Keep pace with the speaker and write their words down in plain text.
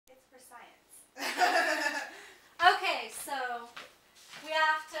Okay, so we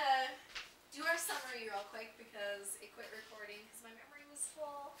have to do our summary real quick because it quit recording because my memory was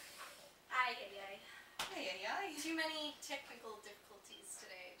full. Ay, ay, ay. Ay, ay, ay. Too many technical difficulties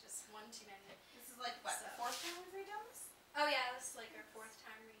today. Just one too many. This is like, what, the fourth time we've redone this? Oh yeah, this is like our fourth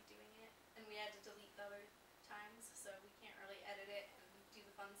time redoing it. And we had to delete the other times, so we can't really edit it and do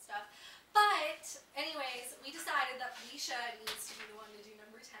the fun stuff. But, anyways, we decided that Felicia needs to be the one to do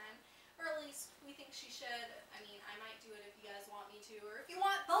number 10. Or at least we think she should. I mean, I might do it if you guys want me to. Or if you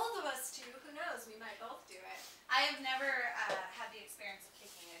want both of us to, who knows, we might both do it. I have never had the experience of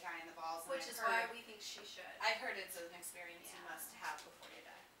kicking a guy in the balls. Which is why we think she should. I've heard it's an experience you must have before you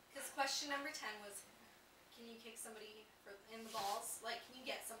die. Because question number 10 was, can you kick somebody in the balls? Like, can you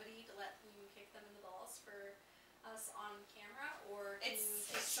get somebody to let you kick them in the balls for us on camera? Or can you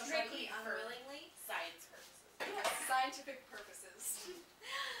kick somebody unwillingly? Science purposes. Yes, scientific purposes.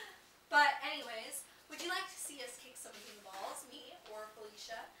 But anyways, would you like to see us kick somebody in the balls, me or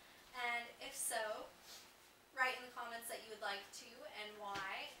Felicia? And if so, write in the comments that you would like to and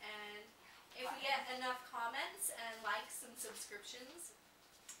why. And if we get enough comments and likes and subscriptions,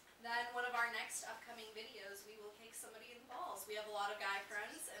 then one of our next upcoming videos, we will kick somebody in the balls. We have a lot of guy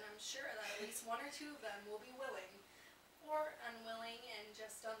friends, and I'm sure that at least one or two of them will be willing. Or unwilling and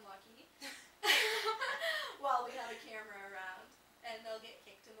just unlucky. While we have a camera around. And they'll get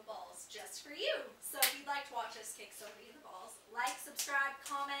kicked in the balls just for you. So if you'd like to watch us kick somebody in the balls, like, subscribe,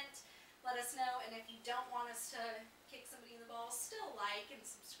 comment, let us know. And if you don't want us to kick somebody in the balls, still like and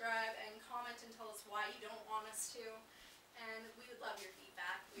subscribe and comment and tell us why you don't want us to. And we would love your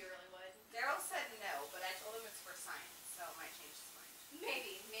feedback. We really would. Daryl said no, but I told him it's for science, so it might change his mind.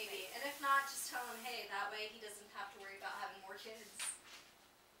 Maybe. And if not, just tell him, hey, that way he doesn't have to worry about having more kids.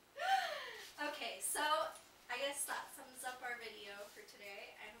 Okay, so I guess that sums up our video for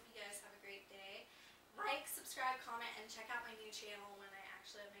today. I hope you guys have a great day. Like, subscribe, comment, and check out my new channel when I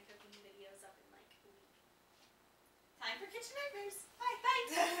actually have my cooking videos up in like a week. Time for Kitchen Nightmares.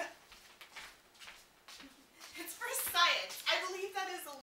 Bye.